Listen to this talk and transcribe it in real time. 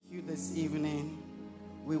this evening.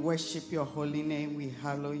 We worship your holy name. We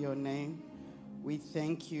hallow your name. We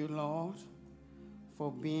thank you, Lord, for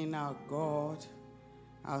being our God,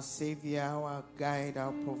 our Savior, our guide,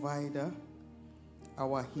 our provider,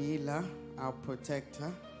 our healer, our protector.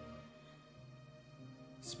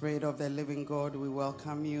 Spirit of the living God, we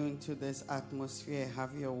welcome you into this atmosphere.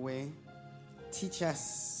 Have your way. Teach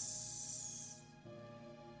us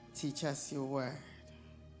your word.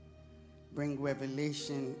 Bring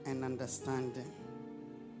revelation and understanding.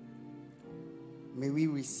 May we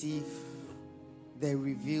receive the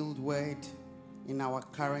revealed word in our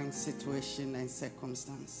current situation and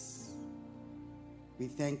circumstance. We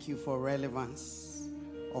thank you for relevance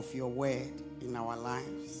of your word in our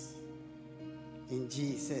lives. In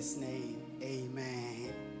Jesus' name,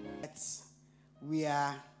 amen.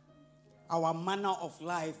 Our manner of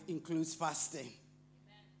life includes fasting.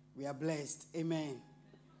 We are blessed. Amen.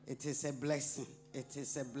 It is a blessing. It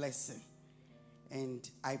is a blessing. And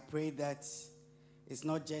I pray that it's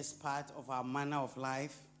not just part of our manner of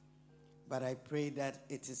life, but I pray that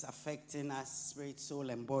it is affecting us, spirit, soul,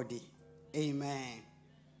 and body. Amen.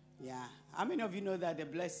 Yeah. How many of you know that the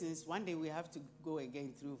blessings, one day we have to go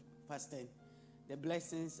again through fasting. The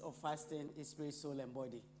blessings of fasting is spirit, soul, and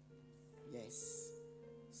body. Yes.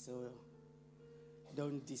 So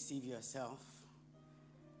don't deceive yourself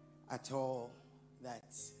at all that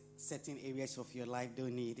certain areas of your life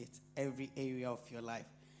don't need it. Every area of your life.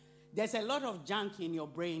 There's a lot of junk in your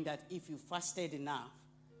brain that if you fasted enough,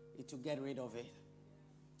 it will get rid of it.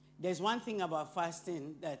 There's one thing about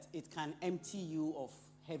fasting that it can empty you of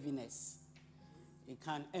heaviness. It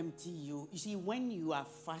can empty you. You see, when you are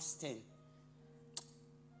fasting,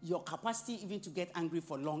 your capacity even to get angry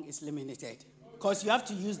for long is limited. Because you have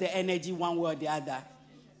to use the energy one way or the other.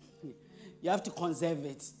 You have to conserve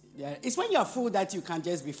it. Yeah. It's when you're full that you can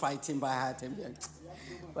just be fighting by heart.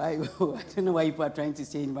 I don't know what you are trying to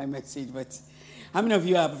say in my message, but how many of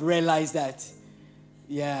you have realized that?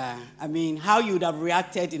 Yeah. I mean, how you would have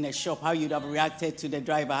reacted in a shop, how you would have reacted to the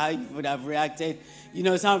driver, how you would have reacted. You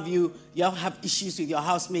know, some of you have issues with your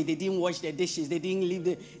housemate. They didn't wash their dishes. They didn't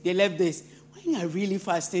leave they left this. When you're really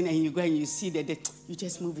fasting and you go and you see that you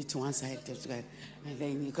just move it to one side. And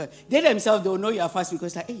then they themselves don't know you are fasting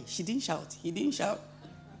because like, hey, she didn't shout. He didn't shout.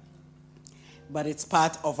 But it's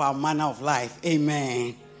part of our manner of life.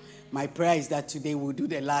 Amen. My prayer is that today we'll do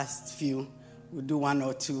the last few. We'll do one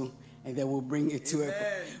or two, and then we'll bring it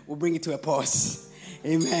to a pause.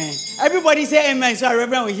 Amen. Everybody say amen. So our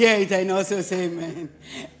Reverend will hear it and also say amen.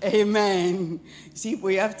 Amen. See,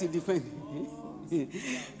 we have to defend.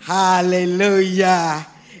 Hallelujah.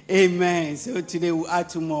 Amen. So today we'll add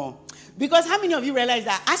two more. Because how many of you realize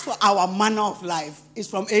that as for our manner of life, it's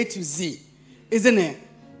from A to Z, isn't it?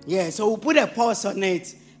 Yeah, so we'll put a pause on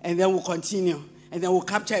it, and then we'll continue, and then we'll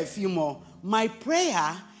capture a few more. My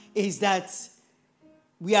prayer is that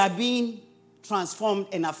we are being transformed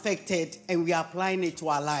and affected, and we are applying it to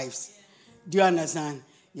our lives. Do you understand?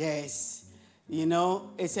 Yes. You know,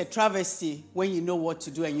 it's a travesty when you know what to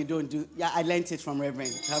do and you don't do. Yeah, I learned it from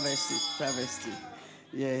Reverend. Travesty.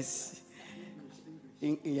 Yes.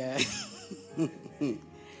 Yeah. Not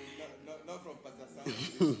from Pastor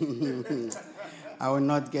Sam. I will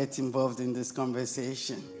not get involved in this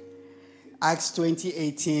conversation. Acts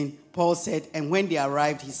 20:18, Paul said, and when they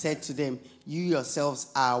arrived, he said to them, you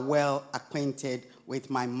yourselves are well acquainted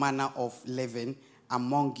with my manner of living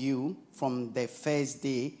among you from the first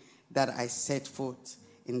day that I set foot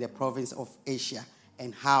in the province of Asia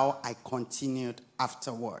and how I continued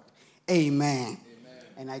afterward. Amen.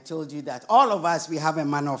 And I told you that all of us, we have a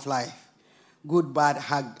manner of life. Good, bad,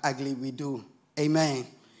 ugly, we do. Amen.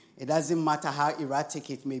 It doesn't matter how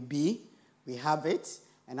erratic it may be, we have it,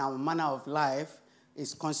 and our manner of life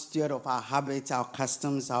is constituted of our habits, our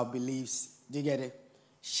customs, our beliefs. Do you get it?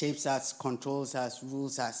 Shapes us, controls us,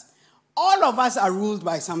 rules us. All of us are ruled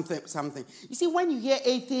by something. You see, when you hear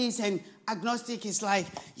atheists and agnostic, it's like,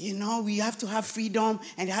 you know, we have to have freedom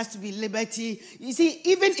and there has to be liberty. You see,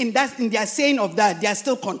 even in their saying of that, they are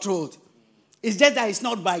still controlled. It's just that it's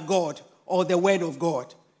not by God or the word of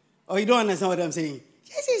God. Or you don't understand what I'm saying?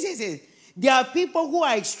 Yes. There are people who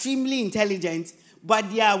are extremely intelligent,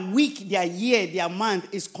 but their week, their year, their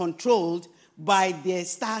month is controlled by their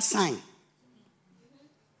star sign.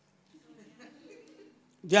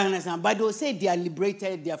 Do you understand? But they'll say they are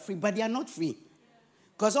liberated, they are free, but they are not free.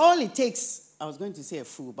 Because all it takes, I was going to say a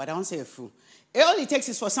fool, but I won't say a fool. All it takes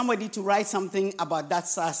is for somebody to write something about that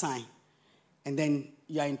star sign, and then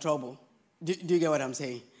you are in trouble. Do you get what I'm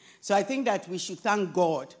saying? So I think that we should thank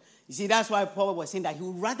God. You see, that's why Paul was saying that he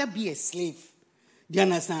would rather be a slave, do you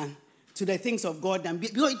understand, to the things of God than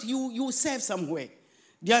because you serve somewhere.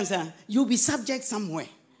 Do you understand? You'll be subject somewhere.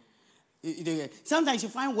 Sometimes you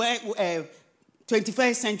find where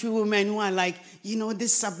 21st century women who are like,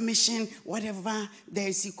 this submission, whatever,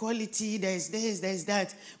 there's equality, there's this, there's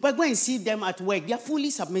that. But go and see them at work. They are fully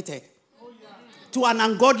submitted to an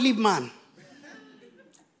ungodly man.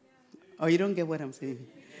 Oh, you don't get what I'm saying?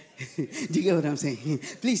 Do you get what I'm saying?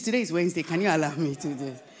 Please, today is Wednesday. Can you allow me to do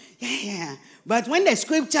this? Yeah. But when the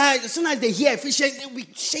scripture, as soon as they hear efficient, they'll be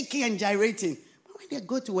shaking and gyrating. But when they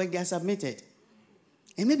go to work, they are submitted.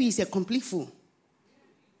 And maybe he's a complete fool.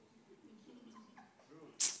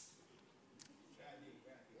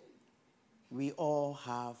 We all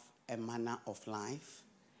have a manner of life.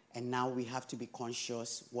 And now we have to be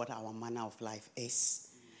conscious what our manner of life is.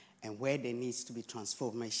 And where there needs to be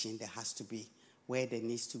transformation, there has to be. Where there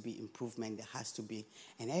needs to be improvement, there has to be.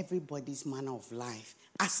 And everybody's manner of life,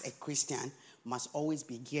 as a Christian, must always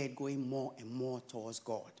be geared going more and more towards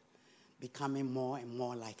God. Becoming more and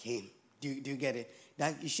more like Him. Do you get it?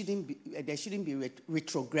 That there shouldn't be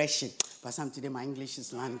retrogression. But some today my English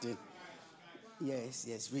is landing.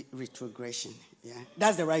 Yes, retrogression. Yeah,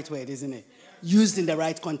 that's the right word, isn't it? Used in the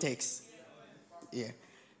right context. Yeah.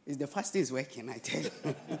 The fasting is working, I tell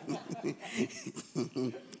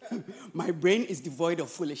you. My brain is devoid of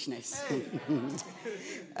foolishness.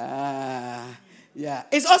 Yeah.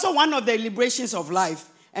 It's also one of the liberations of life.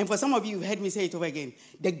 And for some of you, you've heard me say it over again.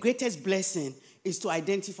 The greatest blessing is to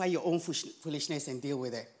identify your own foolishness and deal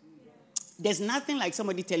with it. There's nothing like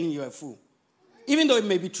somebody telling you a fool. Even though it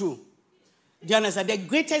may be true. Do you understand? The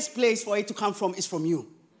greatest place for it to come from is from you.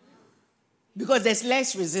 Because there's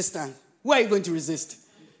less resistance. Who are you going to resist?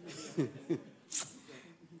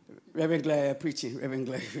 Reverend Gloria preaching. Reverend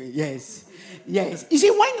Gloria. Yes. You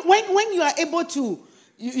see, when you are able to,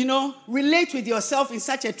 relate with yourself in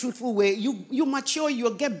such a truthful way, you mature,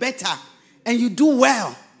 you get better, and you do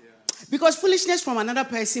well. Yeah. Because foolishness from another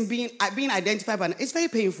person being identified by, it's very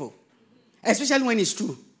painful. Especially when it's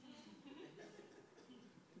true.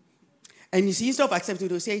 And you see, instead of accepting it,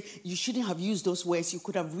 they'll say, you shouldn't have used those words. You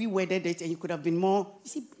could have reworded it and you could have been more. You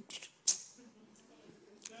see.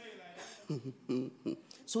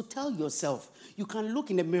 So tell yourself. You can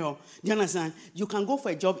look in the mirror. Do you understand? You can go for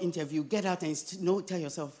a job interview, get out and tell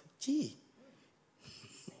yourself, gee.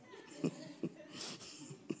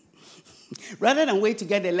 Rather than wait to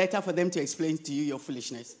get a letter for them to explain to you your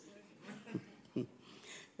foolishness.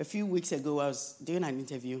 A few weeks ago, I was doing an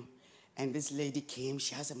interview. And this lady came,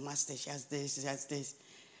 she has a master, she has this.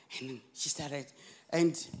 And she started.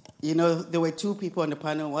 And, there were two people on the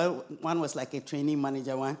panel. Well, one was like a trainee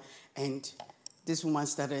manager one. And this woman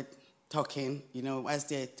started talking, as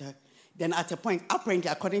they talk. Then at a point,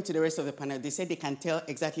 apparently, according to the rest of the panel, they said they can tell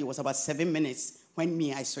exactly it was about 7 minutes when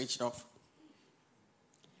I switched off.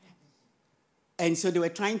 And so they were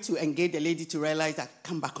trying to engage the lady to realize that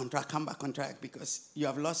come back on track, because you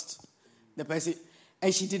have lost the person.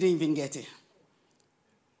 And she didn't even get it.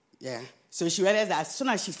 Yeah. So she realized that as soon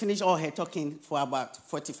as she finished all her talking for about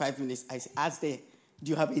 45 minutes, I asked her, do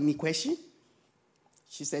you have any question?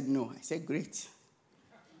 She said, no. I said, great.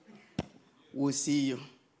 We'll see you.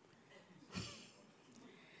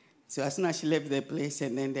 So as soon as she left the place,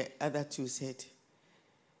 and then the other two said,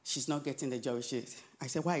 she's not getting the job. I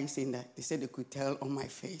said, why are you saying that? They said they could tell on my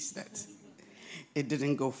face that it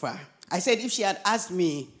didn't go far. I said, if she had asked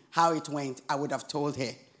me how it went, I would have told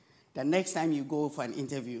her that next time you go for an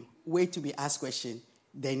interview, wait to be asked question,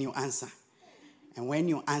 then you answer. And when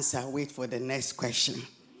you answer, wait for the next question.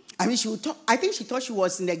 I mean, she would talk. I think she thought she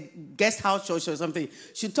was in the guest house church or something.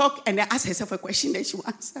 She'd talk and then ask herself a question, then she would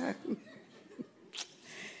answer.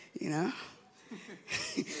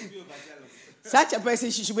 Such a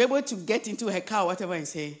person, she should be able to get into her car or whatever and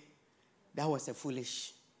say, that was a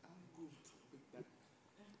foolish.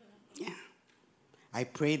 Yeah. I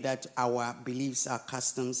pray that our beliefs, our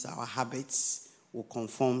customs, our habits will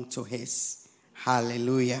conform to His.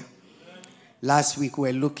 Hallelujah. Amen. Last week we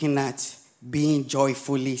were looking at being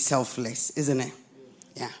joyfully selfless, isn't it?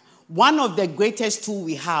 Yeah. One of the greatest tools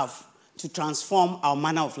we have to transform our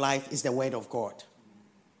manner of life is the Word of God.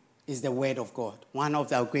 Is the Word of God. One of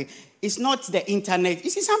the great. It's not the internet. You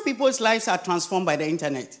see, some people's lives are transformed by the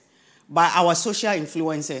internet, by our social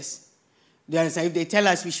influences. Do you understand? If they tell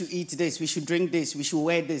us we should eat this, we should drink this, we should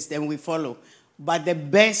wear this, then we follow. But the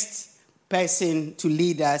best person to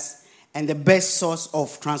lead us and the best source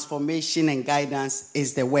of transformation and guidance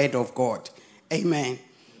is the Word of God. Amen.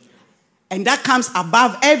 And that comes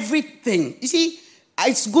above everything. You see,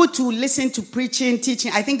 it's good to listen to preaching,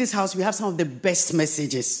 teaching. I think this house, we have some of the best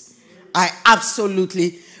messages.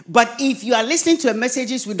 Absolutely. But if you are listening to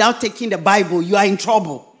messages without taking the Bible, you are in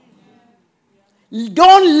trouble.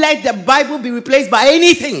 Don't let the Bible be replaced by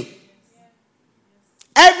anything.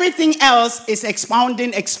 Everything else is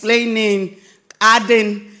expounding, explaining,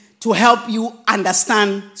 adding to help you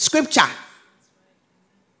understand Scripture.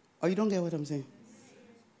 Oh, you don't get what I'm saying?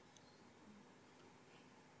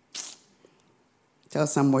 Tell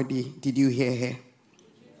somebody, did you hear her?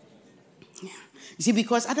 Yeah. You see,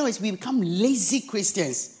 because otherwise we become lazy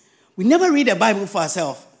Christians. We never read the Bible for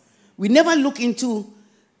ourselves. We never look into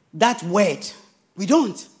that word. We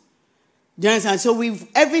don't. Do you understand? So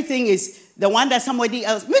everything is the one that somebody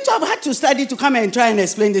else. Me too, I've had to study to come and try and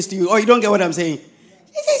explain this to you. Or you don't get what I'm saying?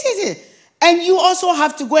 Yes. And you also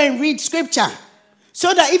have to go and read Scripture.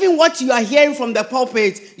 So that even what you are hearing from the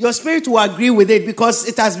pulpit, your spirit will agree with it, because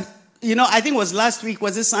it has, I think it was last week,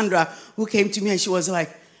 was it Sandra who came to me and she was like,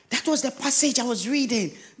 that was the passage I was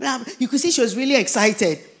reading. You could see she was really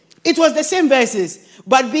excited. It was the same verses,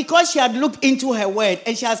 but because she had looked into her word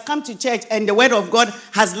and she has come to church and the word of God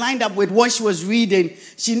has lined up with what she was reading,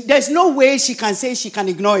 there's no way she can say she can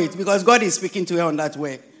ignore it, because God is speaking to her on that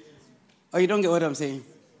word. Oh, you don't get what I'm saying?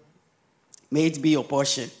 May it be your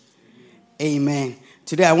portion. Amen.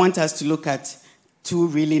 Today I want us to look at two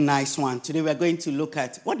really nice ones. Today we are going to look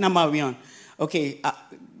at, what number are we on? Okay,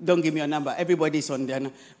 don't give me a number. Everybody's on there.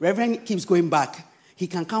 Reverend keeps going back. He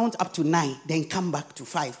can count up to 9, then come back to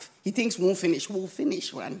 5. He thinks we'll finish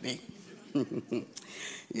one day.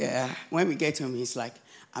 Yeah, when we get to him, he's like,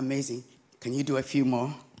 amazing. Can you do a few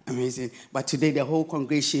more? Amazing. But today the whole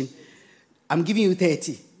congregation, I'm giving you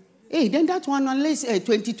 30. Hey, then that one, unless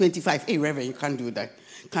 20, 25. Hey, Reverend, you can't do that.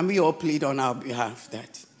 Can we all plead on our behalf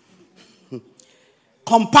that?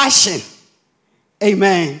 Compassion.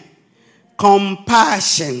 Amen.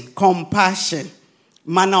 Compassion.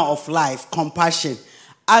 Manner of life. Compassion.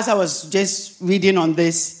 As I was just reading on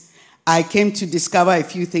this, I came to discover a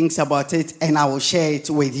few things about it, and I will share it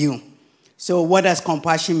with you. So what does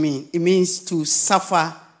compassion mean? It means to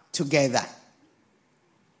suffer together.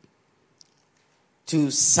 To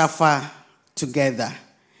suffer together.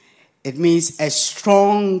 It means a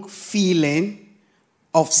strong feeling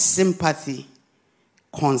of sympathy,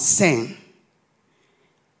 concern,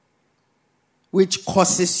 which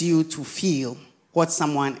causes you to feel what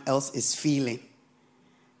someone else is feeling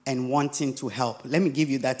and wanting to help. Let me give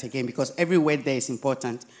you that again, because every word there is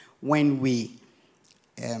important when we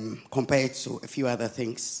compare it to a few other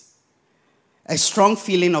things. A strong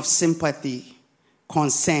feeling of sympathy,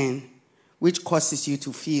 concern, which causes you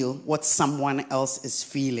to feel what someone else is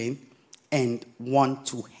feeling and want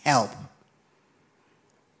to help.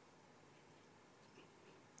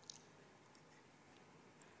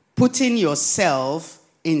 Putting yourself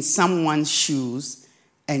in someone's shoes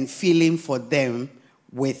and feeling for them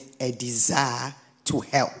with a desire to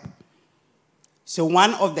help. So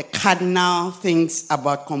one of the cardinal things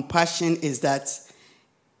about compassion is that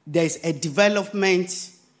there's a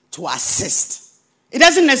development to assist. It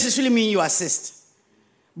doesn't necessarily mean you assist.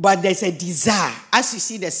 But there's a desire. As you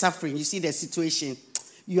see the suffering, you see the situation,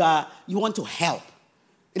 you want to help.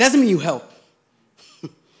 It doesn't mean you help. Do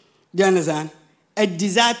you understand? A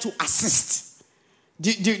desire to assist.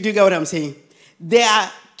 Do you get what I'm saying? There are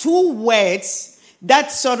two words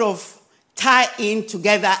that sort of tie in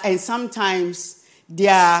together, and sometimes they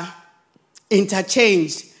are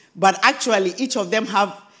interchanged, but actually each of them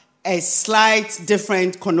have a slight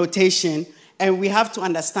different connotation, and we have to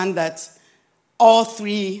understand that all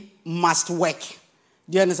three must work.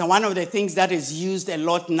 Do you understand? One of the things that is used a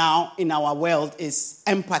lot now in our world is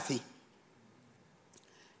empathy.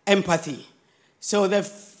 Empathy. So the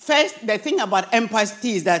thing about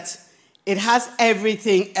empathy is that it has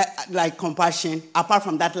everything like compassion, apart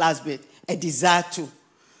from that last bit, a desire to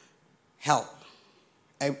help.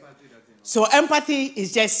 So empathy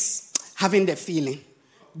is just having the feeling.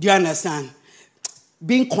 Do you understand?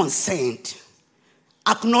 Being concerned.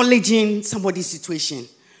 Acknowledging somebody's situation,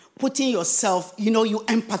 putting yourself, you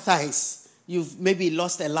empathize. You've maybe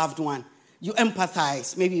lost a loved one. You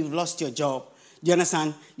empathize. Maybe you've lost your job. Do you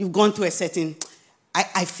understand? You've gone through a certain,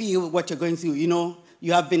 I feel what you're going through.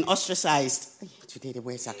 You have been ostracized. Today the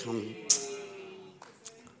words are coming.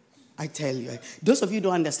 I tell you. Those of you who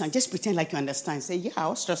don't understand, just pretend like you understand. Say, yeah,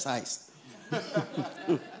 ostracized.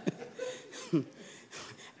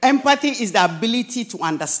 Empathy is the ability to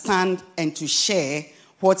understand and to share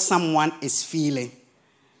what someone is feeling.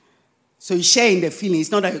 So you share in the feeling. It's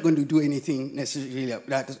not that you're going to do anything necessarily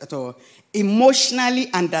at all.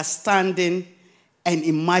 Emotionally understanding and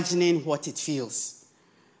imagining what it feels.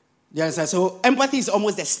 You understand? So empathy is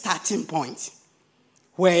almost the starting point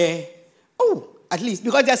where, at least,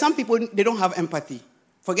 because there are some people, they don't have empathy.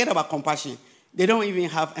 Forget about compassion. They don't even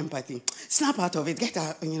have empathy. Snap out of it. Get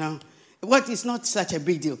out, What is not such a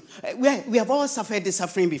big deal? We have all suffered the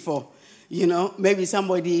suffering before. Maybe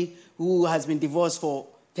somebody who has been divorced for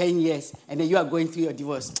 10 years, and then you are going through your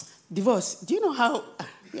divorce. Divorce, do you know how...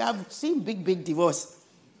 We have seen big divorce.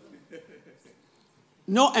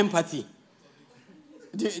 No empathy.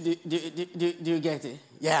 Do you get it?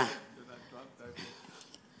 Yeah.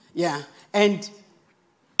 Yeah. And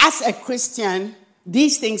as a Christian,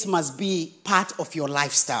 these things must be part of your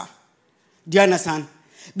lifestyle. Do you understand?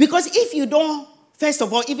 Because if you don't, first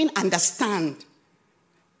of all, even understand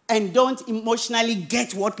and don't emotionally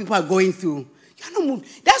get what people are going through, you're not moving.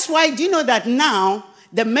 That's why, do you know that now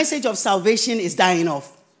the message of salvation is dying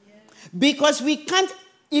off? Because we can't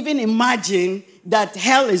even imagine that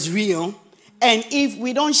hell is real. And if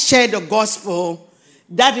we don't share the gospel,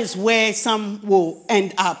 that is where some will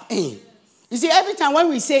end up in. You see, every time when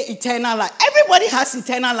we say eternal life, everybody has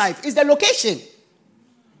eternal life. It's the location.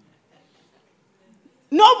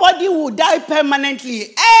 Nobody will die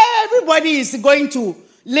permanently. Everybody is going to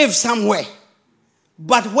live somewhere.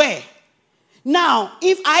 But where? Now,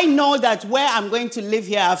 if I know that where I'm going to live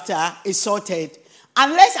hereafter is sorted,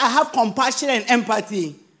 unless I have compassion and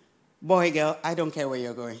empathy, boy, girl, I don't care where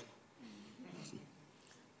you're going.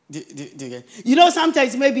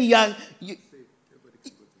 Sometimes maybe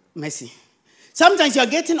mercy. Sometimes you're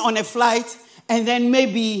getting on a flight and then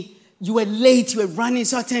maybe you were late, you were running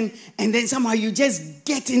certain, and then somehow you just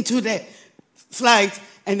get into the flight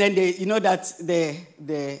and then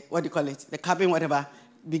the what do you call it? The cabin, whatever,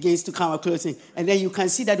 begins to come closing. And then you can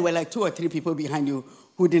see that there were like 2 or 3 people behind you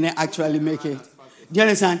who didn't actually make it. Do you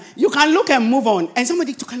understand? You can look and move on. And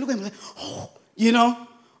somebody can look and be like,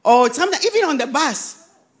 Or sometimes even on the bus.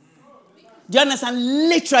 Do you understand?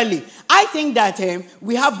 Literally. I think that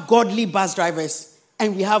we have godly bus drivers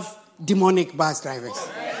and we have demonic bus drivers.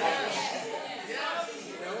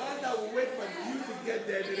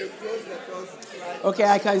 Okay,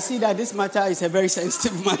 I can see that this matter is a very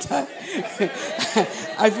sensitive matter.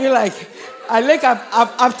 I feel like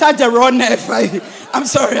I've touched the wrong nerve. I'm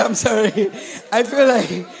sorry. I feel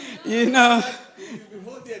like,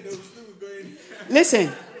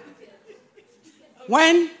 Listen.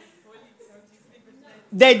 When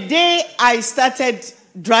the day I started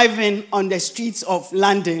driving on the streets of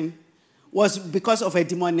London was because of a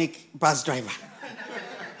demonic bus driver.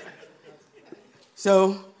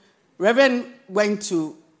 So, Reverend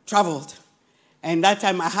traveled, and that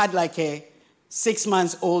time I had like a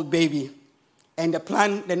 6-month-old baby. And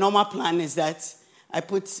the normal plan is that I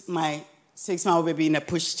put my 6-month-old baby in a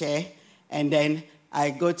pushchair, and then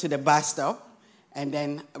I go to the bus stop, and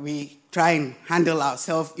then we try and handle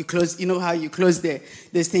ourselves. You close, you know how you close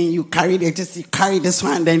this thing, you carry this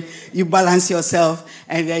one, then you balance yourself,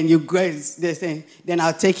 and then you graze this thing. Then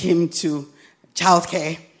I'll take him to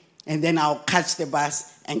childcare, and then I'll catch the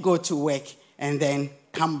bus and go to work, and then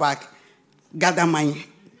come back, gather my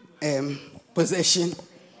possession,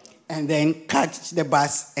 and then catch the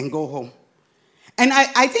bus and go home. And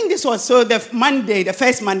I think this was the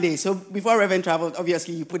first Monday. So before Reverend traveled,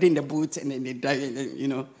 obviously you put in the boots and then they drive, and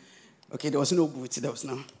then, Okay, there was no boots, there was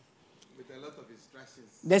no. With a lot of instructions.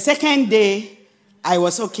 The second day, I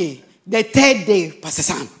was okay. The third day, Pastor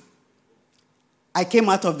Sam, I came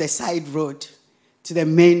out of the side road to the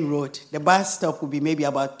main road. The bus stop would be maybe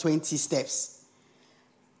about 20 steps.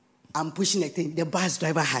 I'm pushing the thing. The bus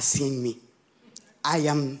driver has seen me. I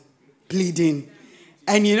am pleading.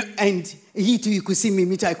 And he too, you could see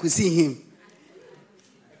me too, I could see him.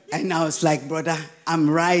 And I was like, brother, I'm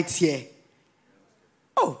right here.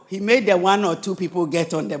 Oh, he made the 1 or 2 people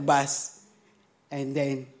get on the bus. And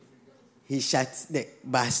then he shut the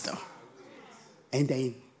bus door. And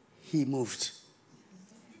then he moved.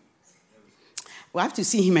 We have to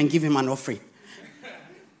see him and give him an offering.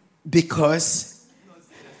 Because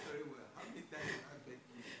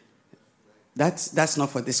that's not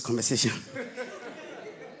for this conversation.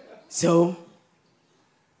 So,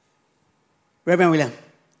 Reverend William,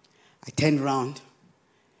 I turned around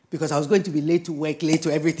because I was going to be late to work, late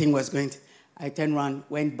to everything was going to. I turned around,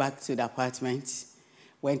 went back to the apartment,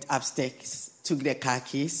 went upstairs, took the car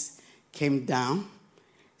keys, came down,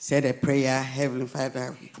 said a prayer, Heavenly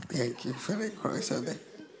Father, thank you for the cross of the...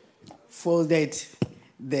 Folded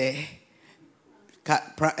the,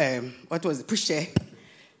 pushchair,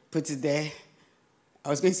 put it there. I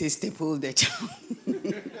was going to say staple the child.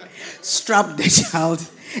 Strap the child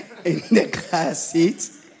in the car seat.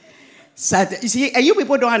 You see, you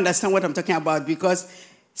people don't understand what I'm talking about because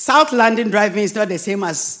South London driving is not the same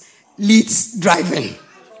as Leeds driving.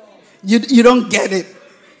 You don't get it.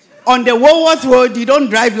 On the Walworth Road, you don't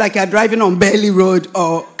drive like you're driving on Bailey Road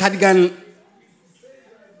or Cardigan.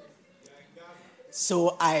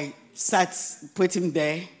 So I put him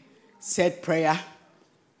there, said prayer,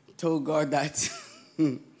 told God that,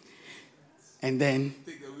 and then,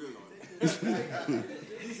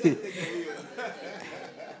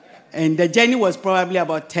 and the journey was probably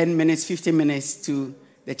about 10 minutes, 15 minutes to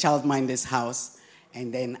the childminder's house.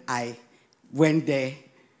 And then I went there,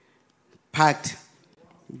 packed,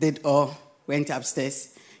 did all, went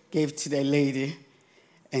upstairs, gave to the lady.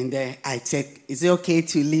 And then I said, is it okay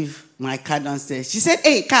to leave my car downstairs? She said,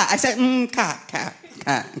 hey, car. I said,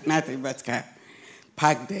 car, nothing but car.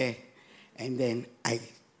 Parked there. And then I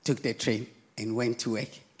took the train and went to work,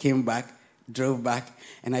 came back, drove back.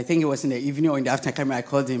 And I think it was in the evening or in the afternoon, I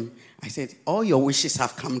called him. I said, all your wishes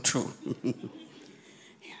have come true.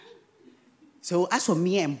 Yeah. So as for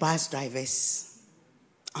me and bus drivers,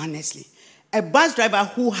 honestly, a bus driver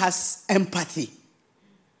who has empathy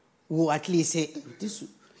will at least say,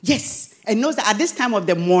 yes, and knows that at this time of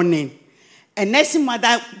the morning, a nursing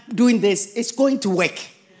mother doing this is going to work.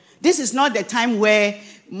 This is not the time where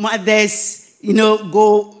mothers,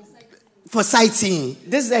 go for sightseeing.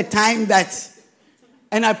 This is a time that,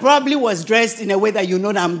 and I probably was dressed in a way that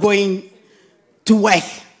that I'm going to work.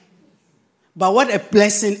 But what a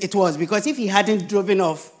blessing it was, because if he hadn't driven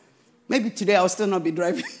off, maybe today I'll still not be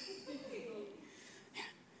driving.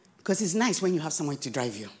 Because it's nice when you have someone to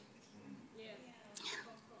drive you.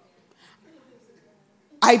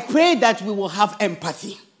 I pray that we will have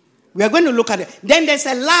empathy. We are going to look at it. Then there's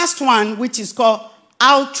a last one, which is called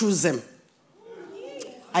altruism.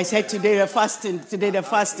 I said today the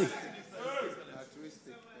fasting.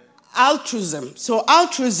 Altruism. So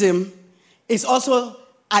altruism is also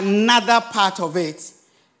another part of it.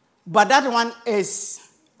 But that one is,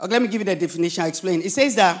 let me give you the definition, I'll explain. It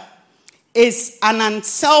says that it's an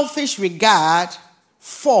unselfish regard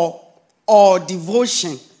for or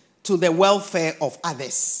devotion to the welfare of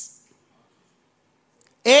others.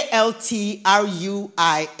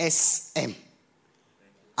 altruism.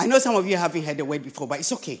 I know some of you haven't heard the word before, but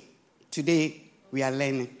it's okay. Today we are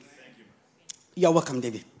learning. You're welcome,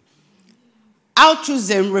 David.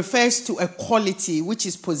 Altruism refers to a quality which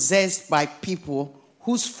is possessed by people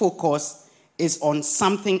whose focus is on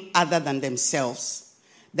something other than themselves.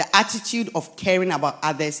 The attitude of caring about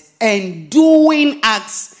others and doing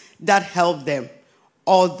acts that help them,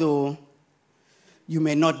 although you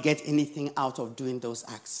may not get anything out of doing those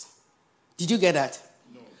acts. Did you get that?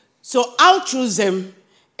 No. So altruism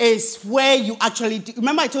is where you actually do.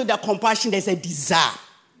 Remember I told you that compassion, there's a desire,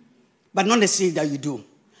 but not necessarily that you do.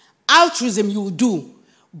 Altruism you will do,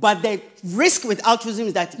 but the risk with altruism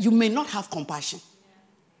is that you may not have compassion.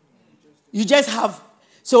 You just have.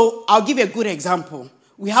 So I'll give you a good example.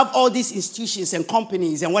 We have all these institutions and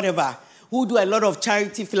companies and whatever who do a lot of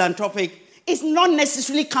charity, philanthropic. It's not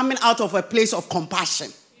necessarily coming out of a place of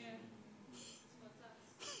compassion.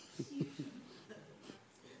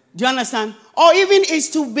 Do you understand? Or even is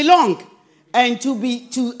to belong and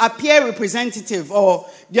to appear representative. Or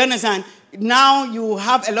do you understand? Now you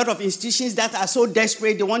have a lot of institutions that are so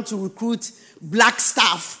desperate they want to recruit black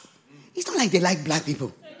staff. It's not like they like black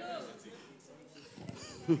people.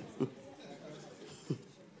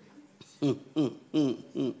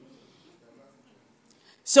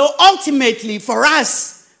 So ultimately, for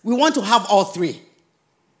us, we want to have all three.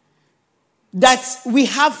 That we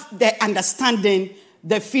have the understanding,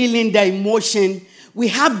 the feeling, the emotion. We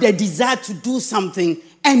have the desire to do something,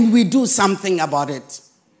 and we do something about it.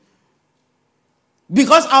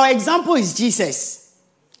 Because our example is Jesus.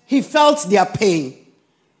 He felt their pain.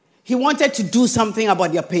 He wanted to do something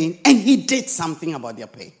about their pain, and he did something about their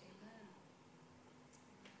pain.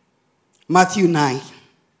 Matthew 9.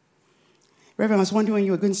 Reverend, I was wondering when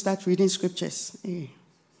you were going to start reading scriptures. Hey.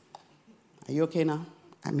 Are you okay now?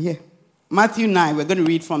 I'm here. Matthew 9, we're going to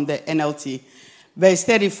read from the NLT. Verse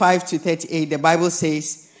 35 to 38, the Bible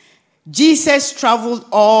says, Jesus traveled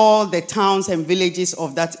all the towns and villages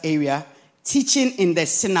of that area, teaching in the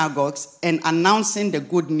synagogues and announcing the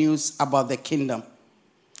good news about the kingdom.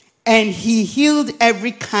 And he healed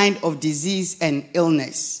every kind of disease and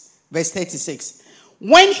illness. Verse 36.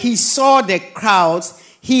 When he saw the crowds,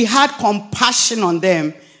 he had compassion on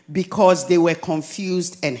them because they were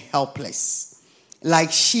confused and helpless,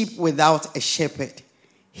 like sheep without a shepherd.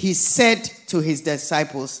 He said to his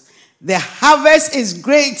disciples, the harvest is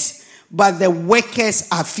great, but the workers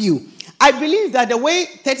are few. I believe that the way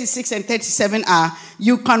 36 and 37 are,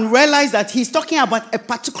 you can realize that he's talking about a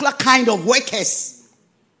particular kind of workers.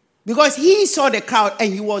 Because he saw the crowd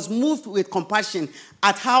and he was moved with compassion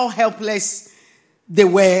at how helpless they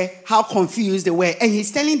were, how confused they were. And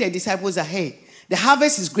he's telling the disciples that, hey, the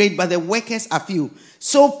harvest is great, but the workers are few.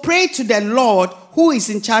 So pray to the Lord who is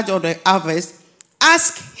in charge of the harvest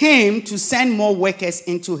ask him to send more workers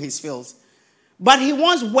into his fields. But he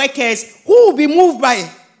wants workers who will be moved by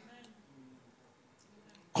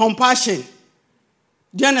compassion.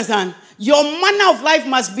 Do you understand? Your manner of life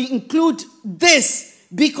must include this,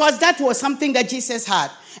 because that was something that Jesus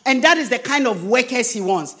had. And that is the kind of workers he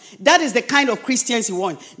wants. That is the kind of Christians he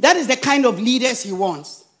wants. That is the kind of leaders he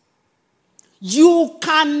wants. You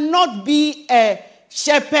cannot be a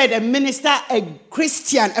shepherd, a minister, a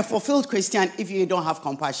Christian, a fulfilled Christian if you don't have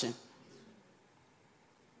compassion.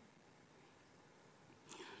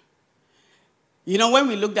 You know, when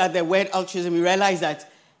we looked at the word altruism, we realized that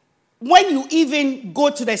when you even go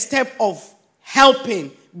to the step of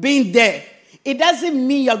helping, being there, it doesn't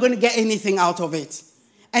mean you're going to get anything out of it.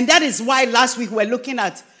 And that is why last week we're looking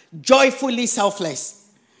at joyfully selfless.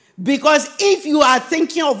 Because if you are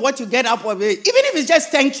thinking of what you get out of it, even if it's just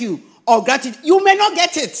thank you or gratitude, you may not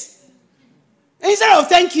get it. Instead of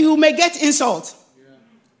thank you, you may get insult.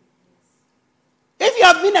 Yeah. If you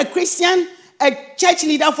have been a Christian, a church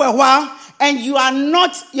leader for a while, and you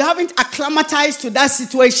haven't acclimatized to that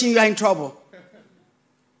situation, you are in trouble.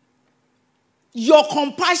 Your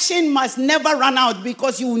compassion must never run out,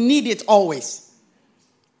 because you need it always.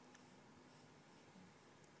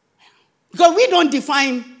 Because we don't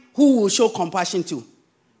define who will show compassion to.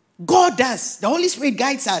 God does. The Holy Spirit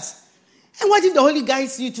guides us. And what if the Holy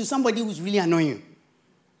guides you to somebody who's really annoying you?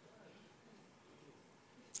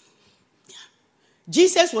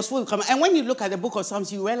 Jesus was full of compassion. And when you look at the book of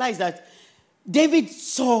Psalms, you realize that David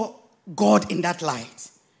saw God in that light.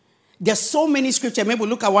 There's so many scriptures, maybe we'll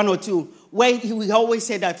look at one or two, where he always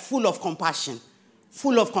said that full of compassion.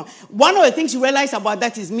 One of the things you realize about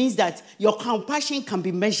that means that your compassion can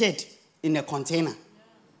be measured in a container.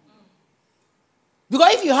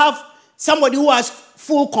 Because if you have somebody who has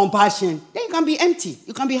full compassion, then you can be empty.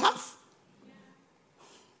 You can be half.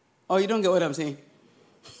 Oh, you don't get what I'm saying?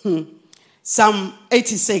 Psalm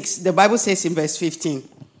 86, the Bible says in verse 15,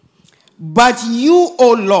 but you,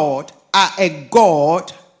 O Lord, are a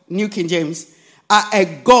God, New King James, are a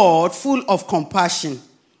God full of compassion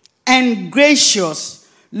and gracious,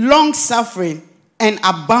 long-suffering, and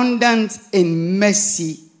abundant in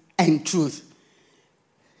mercy and truth.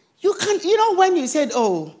 When you said,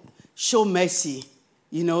 oh, show mercy,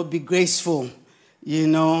 be graceful,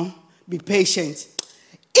 be patient.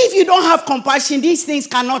 If you don't have compassion, these things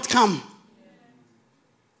cannot come.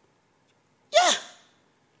 Yeah.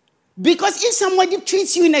 Because if somebody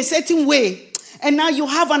treats you in a certain way, and now you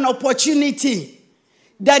have an opportunity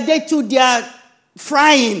that they are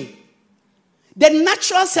frying, the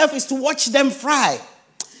natural self is to watch them fry.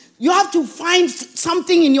 You have to find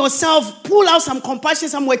something in yourself, pull out some compassion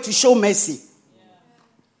somewhere to show mercy. Yeah.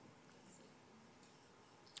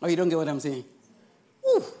 Oh, you don't get what I'm saying?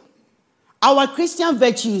 Ooh. Our Christian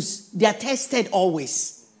virtues, they are tested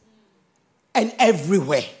always and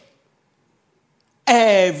everywhere.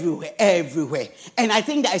 Everywhere. And I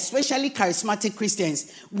think that especially charismatic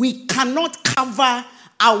Christians, we cannot cover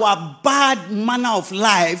our bad manner of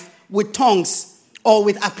life with tongues or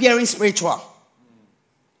with appearing spiritual.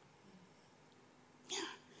 Yeah.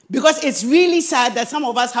 Because it's really sad that some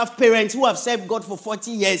of us have parents who have served God for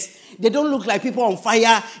 40 years. They don't look like people on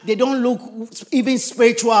fire. They don't look even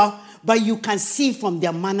spiritual. But you can see from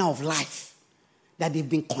their manner of life that they've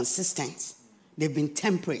been consistent. They've been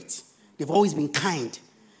temperate. They've always been kind.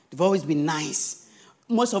 They've always been nice.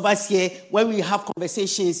 Most of us here, when we have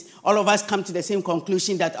conversations, all of us come to the same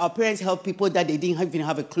conclusion that our parents helped people that they didn't even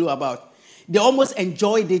have a clue about. They almost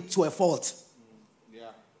enjoyed it to a fault. Yeah.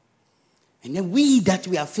 And then we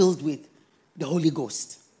are filled with the Holy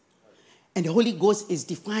Ghost. And the Holy Ghost is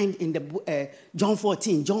defined in the John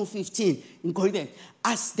 14, John 15, in Corinthians,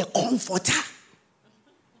 as the comforter.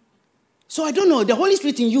 So I don't know, the Holy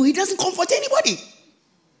Spirit in you, he doesn't comfort anybody.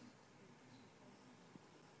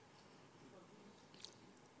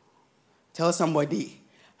 Tell somebody,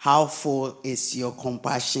 how full is your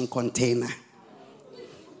compassion container?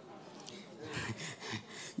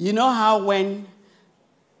 You know how when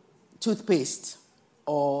toothpaste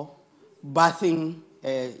or bathing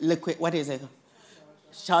liquid, what is it?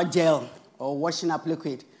 Shower gel or washing up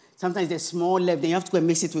liquid. Sometimes there's small left, then you have to go and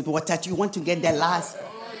mix it with water. You want to get the last.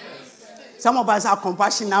 Some of us have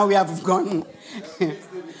compassion, now we have gone.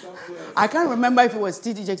 I can't remember if it was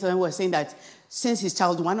T.D. Jackson who was saying that since his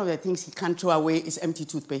childhood, one of the things he can't throw away is empty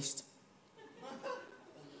toothpaste.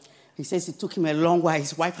 He says it took him a long while.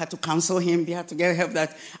 His wife had to counsel him. They had to get help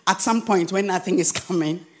that at some point when nothing is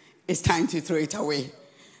coming, it's time to throw it away. He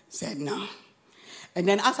said, no. And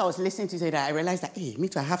then as I was listening to that, I realized that, me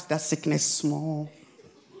too, I have that sickness small.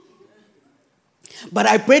 But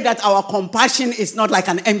I pray that our compassion is not like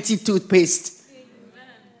an empty toothpaste.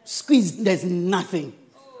 Squeeze, there's nothing.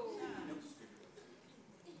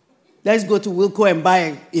 Let's go to Wilco and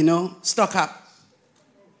buy, stock up.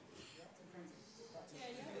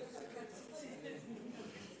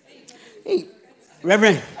 Hey,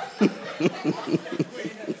 Reverend.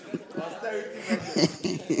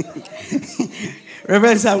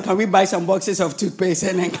 Reverend Sam, can we buy some boxes of toothpaste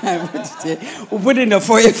and then we'll put it in the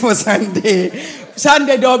foyer for Sunday.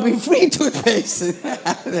 Sunday there will be free toothpaste.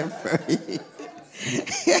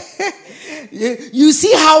 You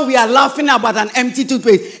see how we are laughing about an empty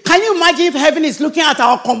toothpaste. Can you imagine if heaven is looking at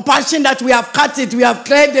our compassion that we have cut it, we have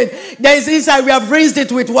cleared it, there is inside, we have rinsed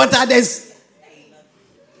it with water, there's...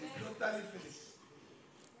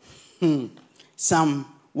 Psalm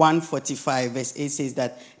 145 verse 8 says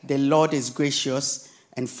that the Lord is gracious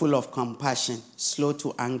and full of compassion, slow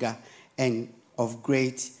to anger, and of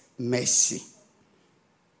great mercy.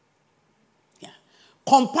 Yeah.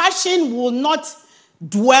 Compassion will not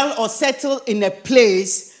dwell or settle in a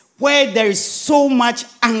place where there is so much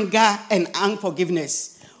anger and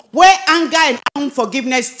unforgiveness. Where anger and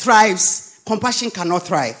unforgiveness thrives, compassion cannot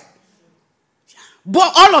thrive.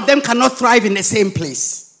 But all of them cannot thrive in the same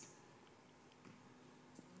place.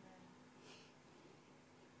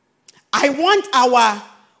 I want our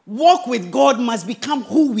walk with God must become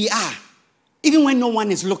who we are, even when no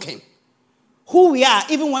one is looking. Who we are,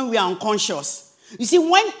 even when we are unconscious. You see,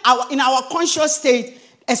 in our conscious state,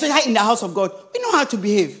 especially in the house of God, we know how to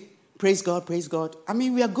behave. Praise God, praise God. I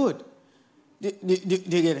mean, we are good. Do you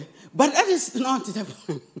get it? But that is not the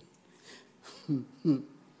point.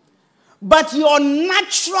 But your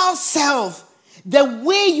natural self, the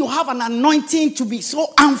way you have an anointing to be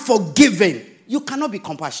so unforgiving, you cannot be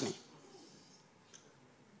compassionate.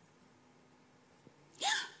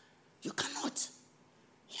 You cannot.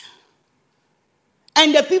 Yeah.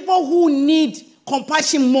 And the people who need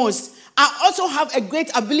compassion most also have a great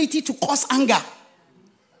ability to cause anger.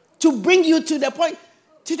 To bring you to the point.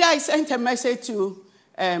 Today I sent a message to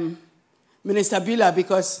Minister Bila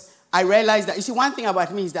because I realized that, you see, one thing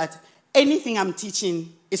about me is that anything I'm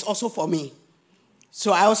teaching is also for me.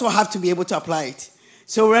 So I also have to be able to apply it.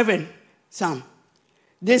 So Reverend Sam,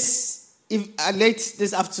 late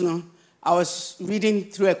this afternoon, I was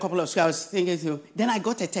reading through a couple of scriptures. I was thinking through. Then I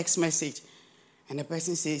got a text message. And the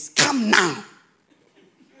person says, come now.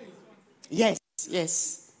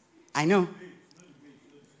 Yes. I know.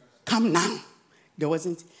 Come now. There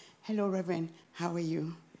wasn't, hello, Reverend. How are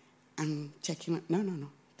you? I'm checking. No.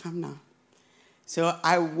 Come now. So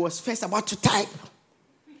I was first about to type.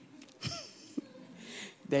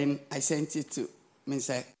 Then I sent it to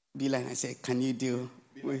Mr. Bila and I said, can you do...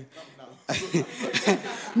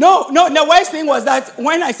 No, the worst thing was that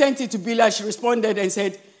when I sent it to Bila, she responded and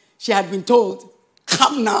said she had been told,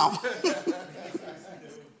 come now.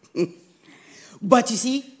 But you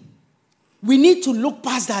see, we need to look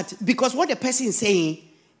past that because what the person is saying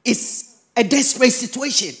is a desperate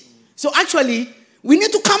situation. So actually, we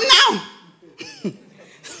need to come now.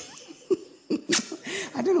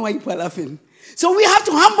 I don't know why people are laughing. So we have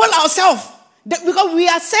to humble ourselves because we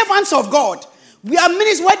are servants of God. We are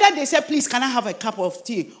ministers, whether they say, please, can I have a cup of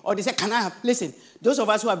tea? Or they say, can I have... Listen, those of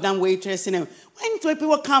us who have done waitressing, when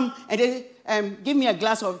people come and they give me a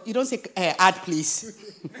glass of... You don't say, add, please.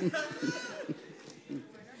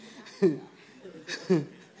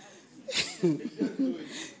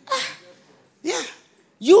 Yeah.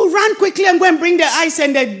 You run quickly and go and bring the ice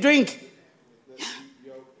and the drink. Yeah.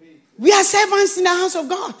 We are servants in the house of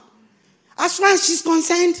God. As far as she's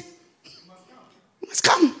concerned, you must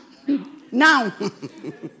come. Now.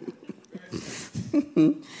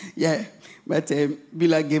 Yeah. But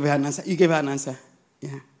Bila gave her an answer. You gave her an answer.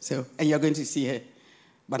 Yeah. So, and you're going to see her.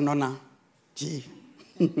 But not now. Gee.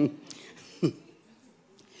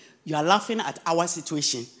 You are laughing at our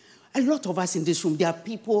situation. A lot of us in this room, there are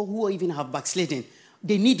people who even have backslidden.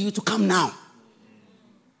 They need you to come now.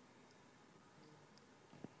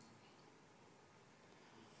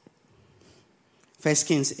 First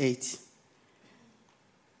Kings 8.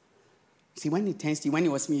 See, when it turns to you, when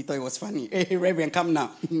it was me, you thought it was funny. Hey, Reverend, come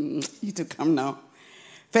now. You to come now.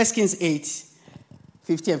 First Kings 8,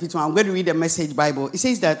 50 and 51. I'm going to read the Message Bible. It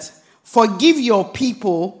says that, forgive your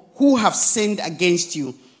people who have sinned against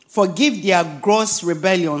you. Forgive their gross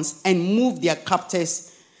rebellions and move their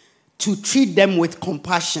captors to treat them with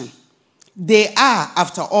compassion. They are,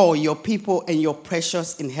 after all, your people and your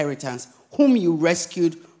precious inheritance, whom you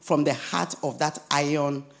rescued from the heart of that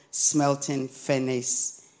iron smelting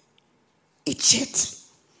furnace, Egypt.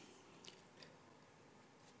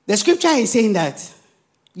 The scripture is saying that,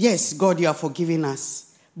 yes, God, you are forgiving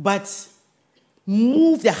us, but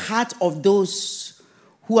move the heart of those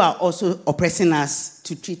who are also oppressing us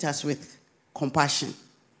to treat us with compassion.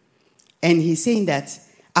 And he's saying that,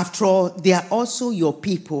 after all, they are also your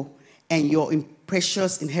people and your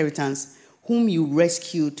precious inheritance, whom you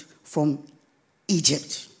rescued from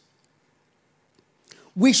Egypt.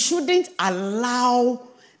 We shouldn't allow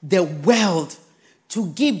the world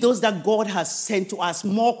to give those that God has sent to us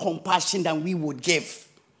more compassion than we would give.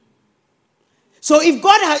 So if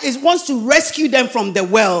God wants to rescue them from the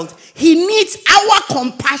world, he needs our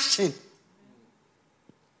compassion.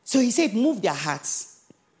 So he said, move their hearts.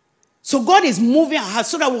 So God is moving our hearts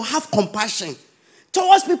so that we'll have compassion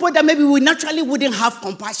towards people that maybe we naturally wouldn't have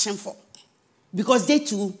compassion for. Because they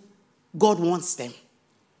too, God wants them.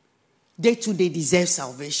 They too, they deserve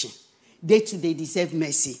salvation. They too, they deserve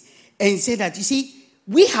mercy. And he said that, you see,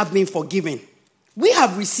 we have been forgiven. We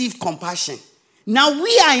have received compassion. Now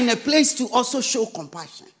we are in a place to also show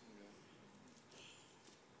compassion.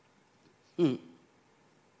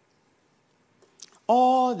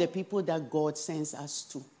 All the people that God sends us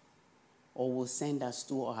to, or will send us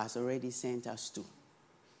to, or has already sent us to,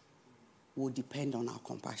 will depend on our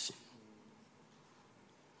compassion.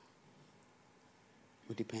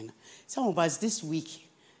 Will depend. Some of us this week,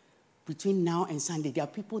 between now and Sunday, there are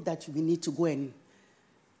people that we need to go and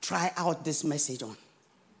try out this message on.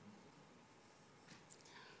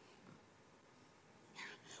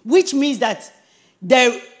 Which means that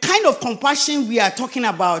the kind of compassion we are talking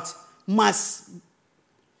about must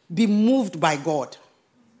be moved by God.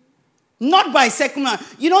 Not by secular.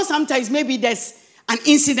 You know, sometimes maybe there's an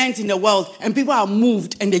incident in the world and people are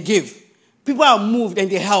moved and they give. People are moved and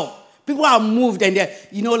they help. People are moved and they,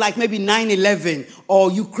 like maybe 9/11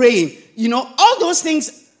 or Ukraine. All those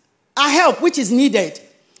things are help, which is needed.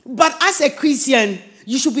 But as a Christian,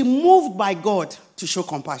 you should be moved by God to show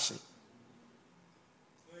compassion.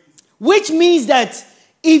 Which means that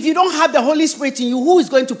if you don't have the Holy Spirit in you, who is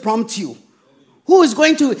going to prompt you? Who is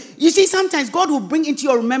going to... You see, sometimes God will bring into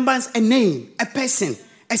your remembrance a name, a person,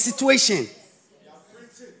 a situation.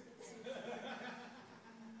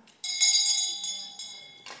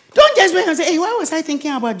 Don't just wait and say, hey, why was I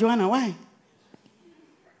thinking about Joanna? Why?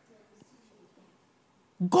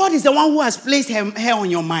 God is the one who has placed her on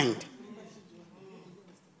your mind.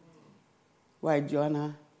 Why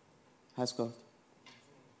Joanna has got?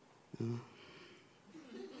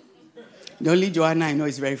 The only Joanna I know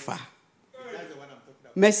is very far. That's the one I'm talking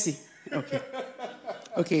about. Mercy.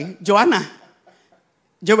 Okay. Joanna.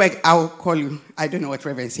 Joe, I'll call you. I don't know what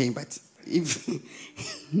Reverend is saying, but if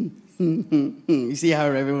you see how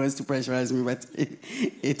Reverend wants to pressurize me, but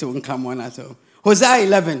it won't come on at all. Hosea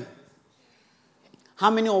 11. How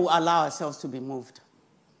many will allow ourselves to be moved?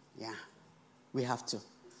 Yeah, we have to.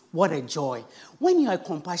 What a joy. When you're a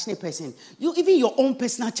compassionate person, even your own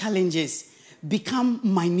personal challenges become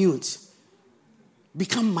minute.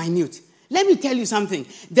 Let me tell you something.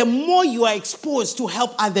 The more you are exposed to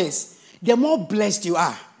help others, the more blessed you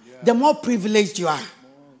are. Yeah. The more privileged you are.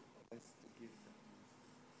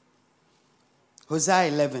 Hosea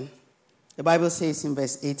 11. The Bible says in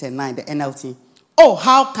verse 8 and 9, the NLT. Oh,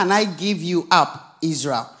 how can I give you up,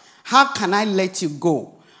 Israel? How can I let you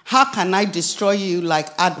go? How can I destroy you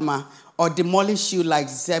like Admah or demolish you like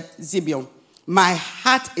Zibeon? My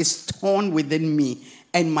heart is torn within me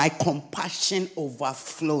and my compassion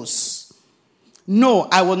overflows. No,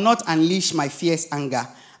 I will not unleash my fierce anger.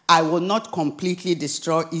 I will not completely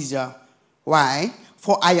destroy Israel. Why?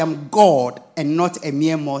 For I am God and not a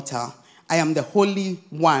mere mortal. I am the Holy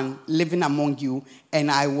One living among you,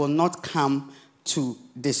 and I will not come to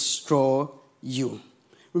destroy you.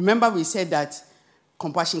 Remember we said that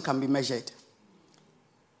compassion can be measured.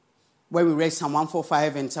 When we read Psalm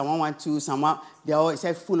 145 and Psalm 112, they all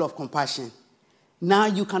said full of compassion. Now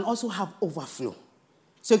you can also have overflow.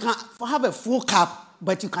 So you can have a full cup,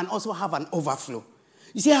 but you can also have an overflow.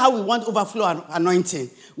 You see how we want overflow of anointing.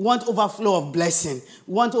 We want overflow of blessing.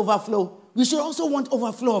 We want overflow. We should also want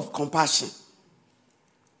overflow of compassion.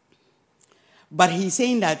 But he's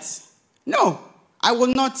saying that, no, I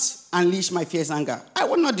will not unleash my fierce anger. I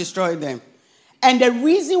will not destroy them. And the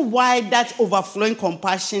reason why that overflowing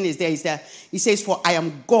compassion is there is that he says, for I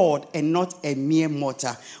am God and not a mere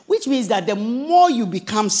mortal. Which means that the more you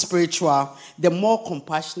become spiritual, the more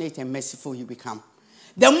compassionate and merciful you become.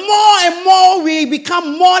 The more and more we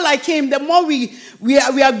become more like him, the more we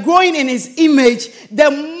are growing in his image, the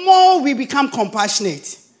more we become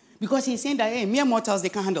compassionate. Because he's saying that, hey, mere mortals, they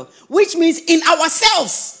can't handle. Which means in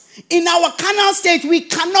ourselves, in our carnal state, we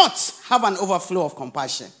cannot have an overflow of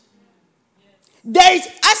compassion. There is,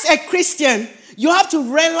 as a Christian, you have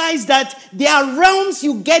to realize that there are realms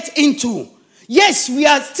you get into. Yes, we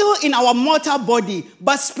are still in our mortal body,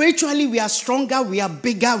 but spiritually we are stronger, we are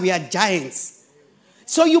bigger, we are giants.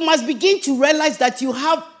 So you must begin to realize that you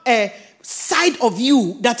have a side of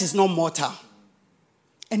you that is not mortal.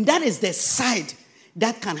 And that is the side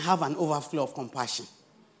that can have an overflow of compassion.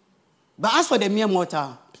 But as for the mere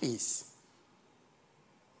mortal, please.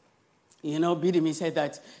 You know, Bidimi said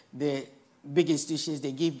that the big institutions,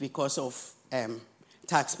 they give because of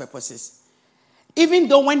tax purposes. Even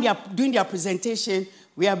though when they are doing their presentation,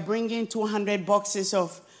 we are bringing 200 boxes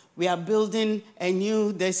of, we are building a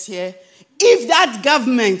new this year. If that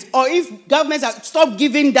government, or if governments stop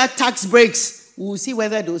giving that tax breaks, we'll see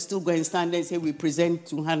whether they'll still go and stand there and say, we present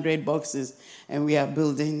 200 boxes and we are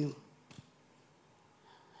building.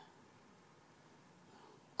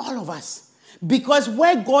 All of us. Because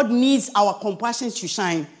where God needs our compassion to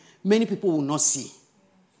shine, many people will not see.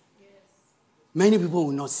 Many people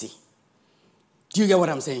will not see. Do you get what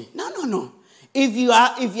I'm saying? No. If you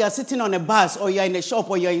are sitting on a bus, or you're in a shop,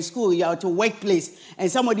 or you're in school, you're at a workplace,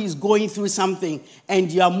 and somebody is going through something,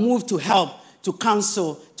 and you are moved to help, to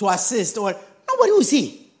counsel, to assist, or nobody will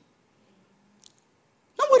see.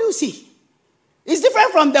 Nobody will see. It's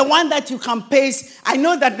different from the one that you can paste. I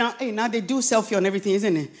know that now they do selfie on everything,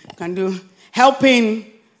 isn't it? You can do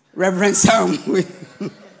helping Reverend Sam with.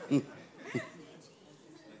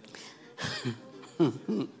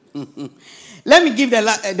 Let me give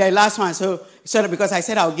the last one, so that because I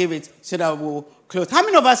said I'll give it, so that we'll close. How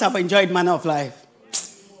many of us have enjoyed Manner of Life?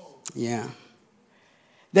 Yeah.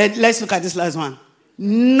 Then let's look at this last one.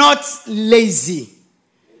 Not lazy.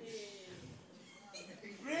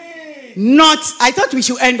 I thought we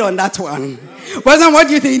should end on that one. Pastor, what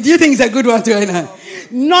do you think? Do you think it's a good one to end on?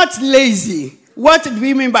 Not lazy. What do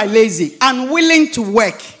we mean by lazy? Unwilling to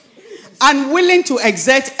work. Unwilling to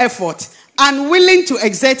exert effort. Unwilling to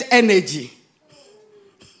exert energy.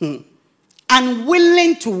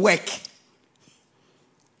 Unwilling to work.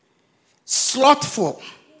 Slothful.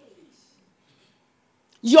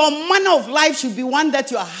 Your manner of life should be one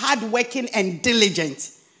that you are hardworking and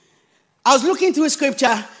diligent. I was looking through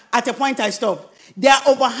scripture. At a point I stopped. There are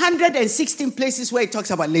over 116 places where it talks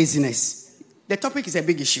about laziness. The topic is a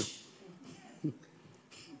big issue.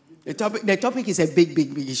 The topic is a big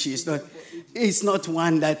issue. It's not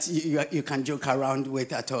one that you can joke around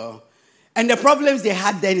with at all. And the problems they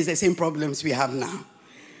had then is the same problems we have now.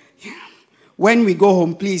 Yeah. When we go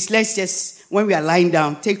home, please, let's just, when we are lying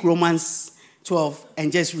down, take Romans 12 and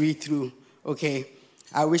just read through. Okay.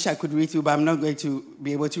 I wish I could read through, but I'm not going to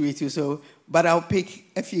be able to read through. But I'll pick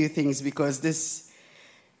a few things because this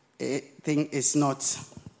thing is not.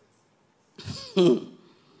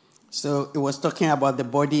 So it was talking about the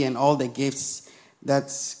body and all the gifts that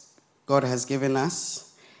God has given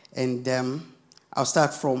us. And I'll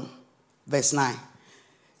start from verse 9.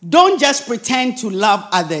 Don't just pretend to love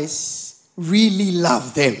others, really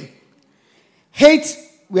love them. Hate,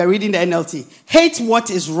 we are reading the NLT. Hate what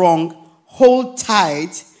is wrong, hold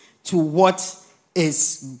tight to what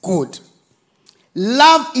is good.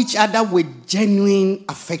 Love each other with genuine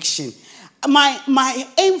affection. My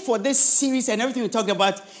aim for this series and everything we talk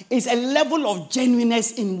about is a level of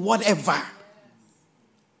genuineness in whatever.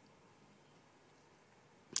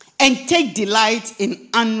 And take delight in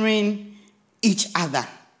honoring each other.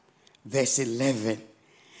 Verse 11.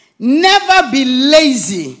 Never be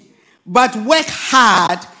lazy, but work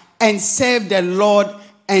hard and serve the Lord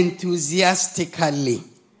enthusiastically.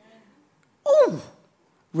 Ooh.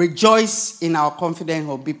 Rejoice in our confident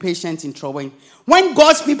hope. Be patient in trouble. When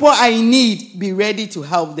God's people are in need, be ready to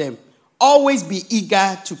help them. Always be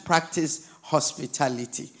eager to practice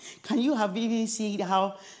hospitality. Can you have even seen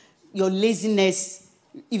how your laziness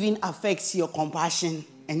even affects your compassion?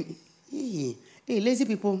 And hey, lazy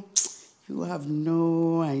people, you have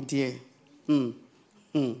no idea.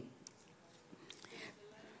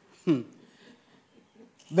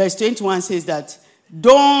 Verse 21 says that,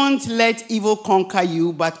 don't let evil conquer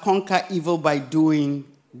you, but conquer evil by doing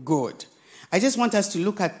good. I just want us to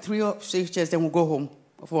look at 3 scriptures, then we'll go home.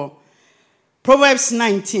 For Proverbs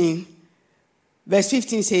 19, verse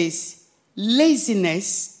 15 says,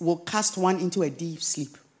 laziness will cast one into a deep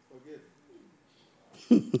sleep.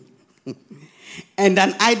 And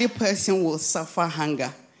an idle person will suffer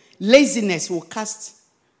hunger. Laziness will cast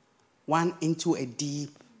one into a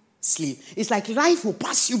deep sleep. It's like life will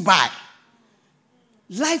pass you by.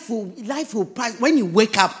 Life will pass. When you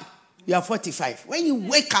wake up, you are 45. When you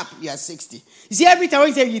wake up, you are 60. You see, every time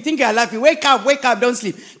you think you are laughing, wake up, don't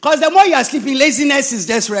sleep. Because the more you are sleeping, laziness is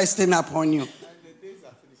just resting upon you.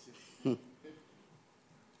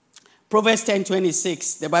 Proverbs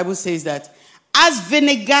 10:26, the Bible says that, as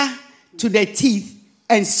vinegar to the teeth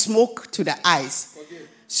and smoke to the eyes.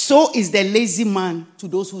 So is the lazy man to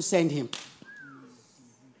those who send him.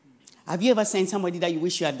 Have you ever sent somebody that you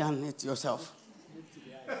wish you had done it yourself?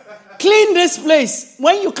 Clean this place.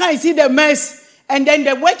 When you can't see the mess, and then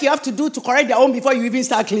the work you have to do to correct their own before you even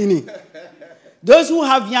start cleaning. Those who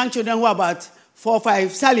have young children who are about 4 or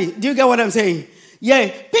 5, Sally, do you get what I'm saying?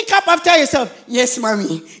 Yeah, pick up after yourself. Yes,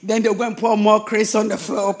 mommy. Then they'll go and pour more crisps on the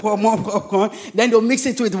floor, pour more popcorn. Then they'll mix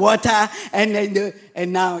it with water, and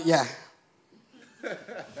now, yeah.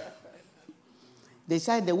 They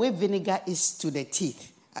say the way vinegar is to the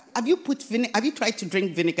teeth. Have you tried to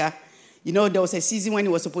drink vinegar? You know, there was a season when it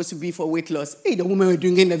was supposed to be for weight loss. Hey, the woman was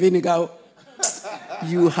drinking the vinegar.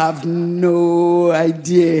 You have no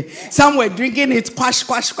idea. Some were drinking it, quash.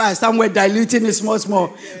 Some were diluting it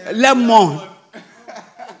small. Lemon.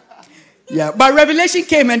 Yeah, but revelation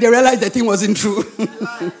came and they realized the thing wasn't true.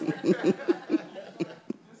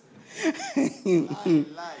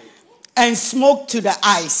 And smoke to the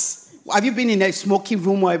eyes. Have you been in a smoky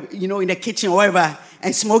room or, in the kitchen or wherever,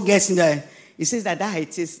 and smoke gets in there? It says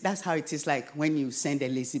that's how it is like when you send a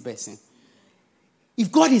lazy person. If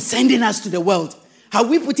God is sending us to the world, are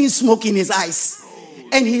we putting smoke in his eyes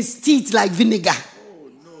and his teeth like vinegar?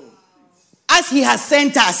 As he has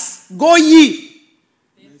sent us, go ye.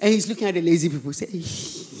 And he's looking at the lazy people, say, you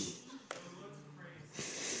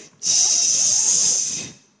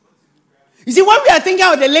see, when we are thinking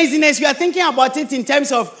about the laziness, we are thinking about it in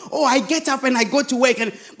terms of, I get up and I go to work.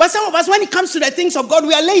 But some of us, when it comes to the things of God,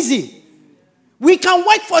 we are lazy. We can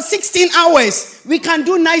work for 16 hours. We can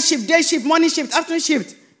do night shift, day shift, morning shift, afternoon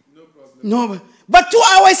shift. No problem. But 2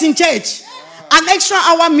 hours in church. An extra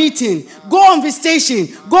hour meeting. Go on visitation.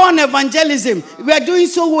 Go on evangelism. We are doing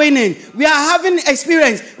soul winning. We are having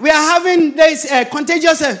experience. We are having this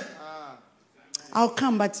contagious. I'll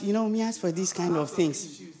come, but me ask for these kind of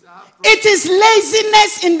things. It is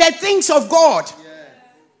laziness in the things of God.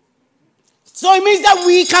 So it means that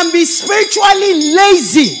we can be spiritually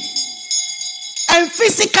lazy and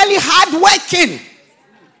physically hardworking.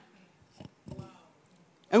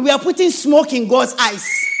 And we are putting smoke in God's eyes.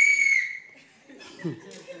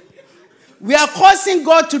 We are causing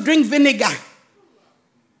God to drink vinegar.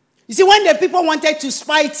 You see, when the people wanted to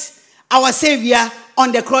spite our Savior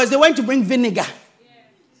on the cross, they went to bring vinegar.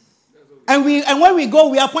 And when we go,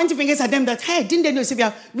 we are pointing fingers at them that, hey, didn't they know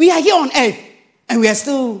Savior? We are here on earth. And we are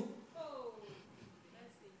still...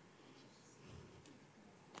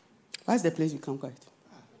 Where's the place we come quiet?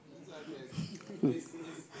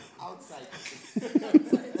 Outside.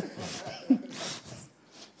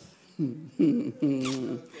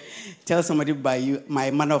 Tell somebody by you, my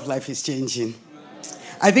manner of life is changing.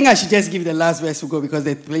 I think I should just give the last verse to go because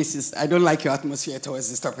the place is, I don't like your atmosphere towards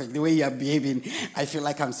this topic. The way you are behaving, I feel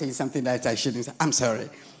like I'm saying something that I shouldn't say. I'm sorry.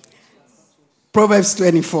 Proverbs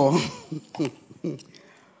 24.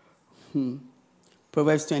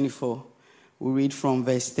 Proverbs 24. We read from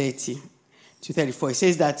verse 30 to 34. It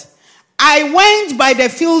says that, I went by the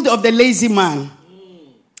field of the lazy man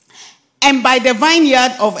and by the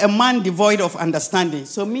vineyard of a man devoid of understanding.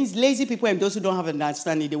 So it means lazy people and those who don't have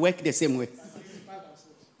understanding, they work the same way.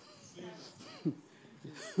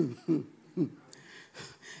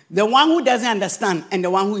 The one who doesn't understand and the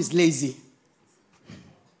one who is lazy.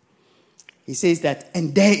 He says that,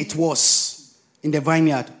 and there it was in the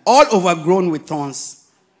vineyard, all overgrown with thorns.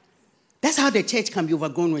 That's how the church can be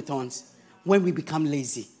overgrown with thorns, when we become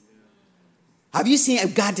lazy. Have you seen a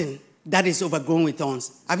garden that is overgrown with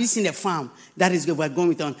thorns? Have you seen a farm that is overgrown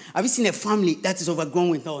with thorns? Have you seen a family that is overgrown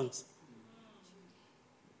with thorns?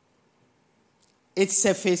 Its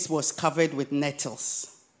surface was covered with nettles.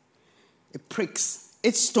 It pricks.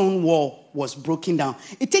 Its stone wall was broken down.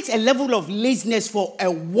 It takes a level of laziness for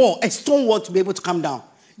a stone wall to be able to come down.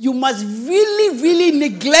 You must really, really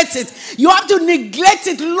neglect it. You have to neglect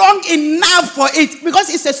it long enough for it because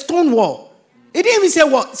it's a stone wall. It didn't even say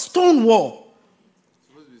what? Stone wall. It's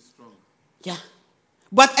supposed to be strong. Yeah.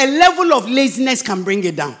 But a level of laziness can bring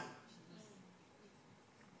it down.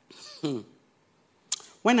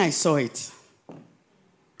 When I saw it,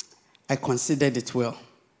 I considered it well.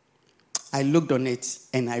 I looked on it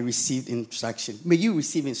and I received instruction. May you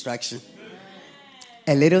receive instruction. Amen.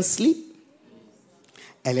 A little sleep,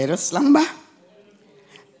 a little slumber,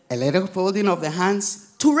 a little folding of the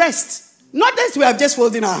hands to rest. Not that we have just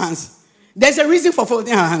folding our hands. There's a reason for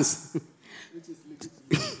folding our hands.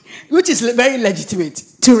 Which is very legitimate.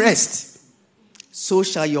 To rest. So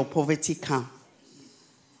shall your poverty come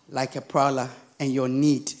like a prowler and your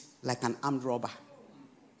need like an armed robber.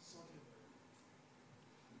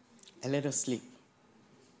 A little sleep.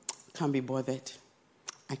 Can't be bothered.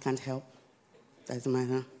 I can't help. Doesn't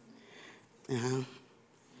matter.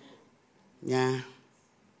 Yeah.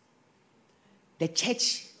 The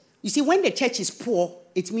church, you see, when the church is poor,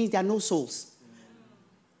 it means there are no souls.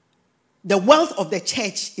 The wealth of the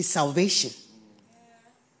church is salvation.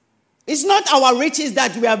 It's not our riches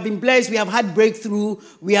that we have been blessed, we have had breakthrough,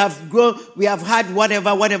 we have grown, we have had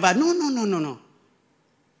whatever. No.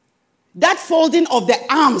 That folding of the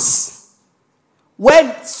arms,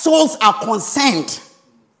 where souls are concerned,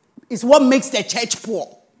 is what makes the church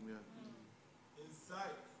poor. Yeah. Inside.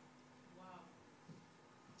 Wow.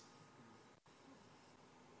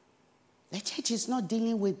 The church is not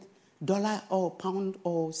dealing with dollar or pound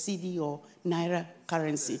or CD or naira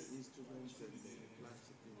currency.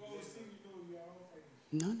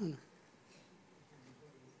 No.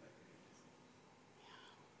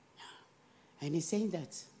 And he's saying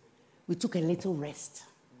that we took a little rest.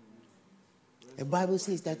 The Bible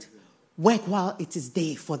says that work while it is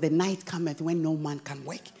day, for the night cometh when no man can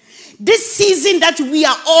work. This season that we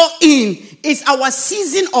are all in is our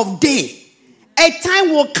season of day. A time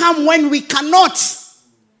will come when we cannot.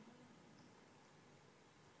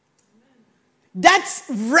 That's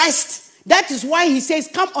rest. That is why he says,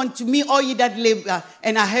 come unto me, all ye that labor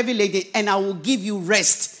and are heavy laden, and I will give you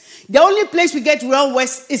rest. The only place we get real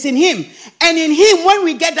rest is in him. And in him, when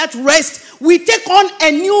we get that rest, we take on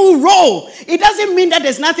a new role. It doesn't mean that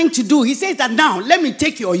there's nothing to do. He says that now, let me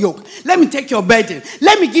take your yoke. Let me take your burden.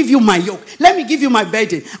 Let me give you my yoke. Let me give you my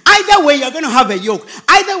burden. Either way, you're going to have a yoke.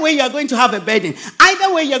 Either way, you're going to have a burden.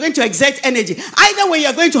 Either way, you're going to exert energy. Either way,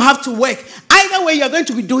 you're going to have to work. Either way, you're going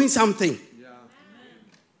to be doing something.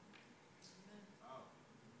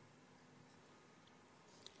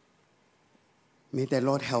 May the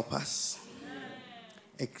Lord help us.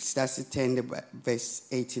 Exodus 10, verse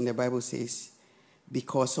 18, the Bible says,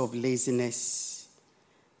 because of laziness,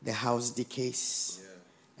 the house decays.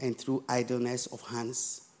 Yeah. And through idleness of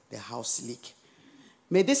hands, the house leak.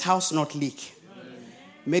 May this house not leak. Amen.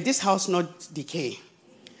 May this house not decay.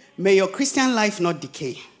 May your Christian life not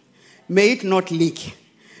decay. May it not leak.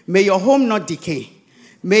 May your home not decay.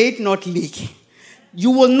 May it not leak.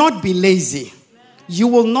 You will not be lazy. You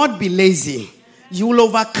will not be lazy. You will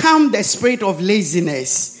overcome the spirit of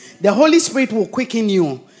laziness. The Holy Spirit will quicken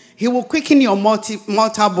you. He will quicken your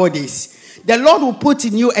mortal bodies. The Lord will put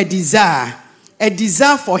in you a desire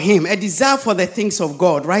for him, a desire for the things of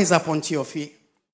God. Rise up onto your feet.